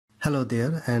Hello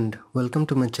there and welcome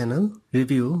to my channel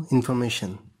Review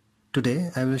Information.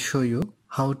 Today I will show you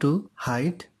how to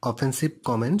hide offensive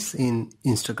comments in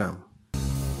Instagram.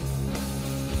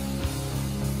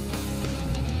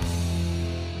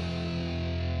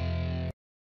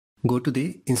 Go to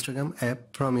the Instagram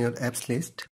app from your apps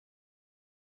list.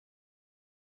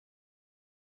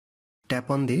 Tap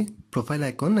on the profile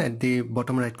icon at the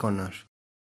bottom right corner.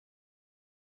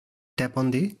 Tap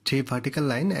on the three vertical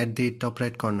line at the top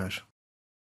right corner.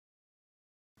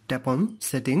 Tap on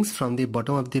Settings from the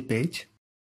bottom of the page.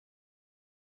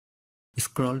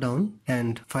 Scroll down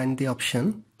and find the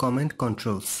option Comment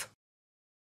Controls.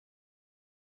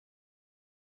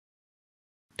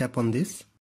 Tap on this.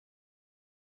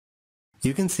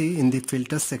 You can see in the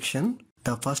Filters section,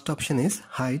 the first option is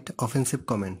Hide Offensive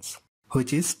Comments,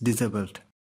 which is disabled.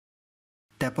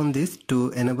 Tap on this to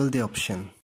enable the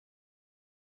option.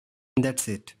 That's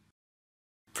it.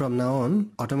 From now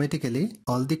on, automatically,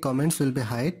 all the comments will be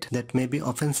hid that may be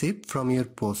offensive from your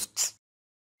posts.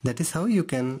 That is how you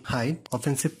can hide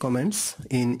offensive comments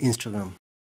in Instagram.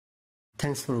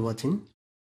 Thanks for watching.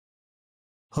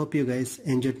 Hope you guys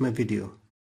enjoyed my video.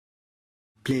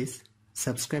 Please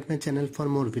subscribe my channel for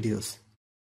more videos.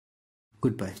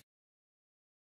 Goodbye.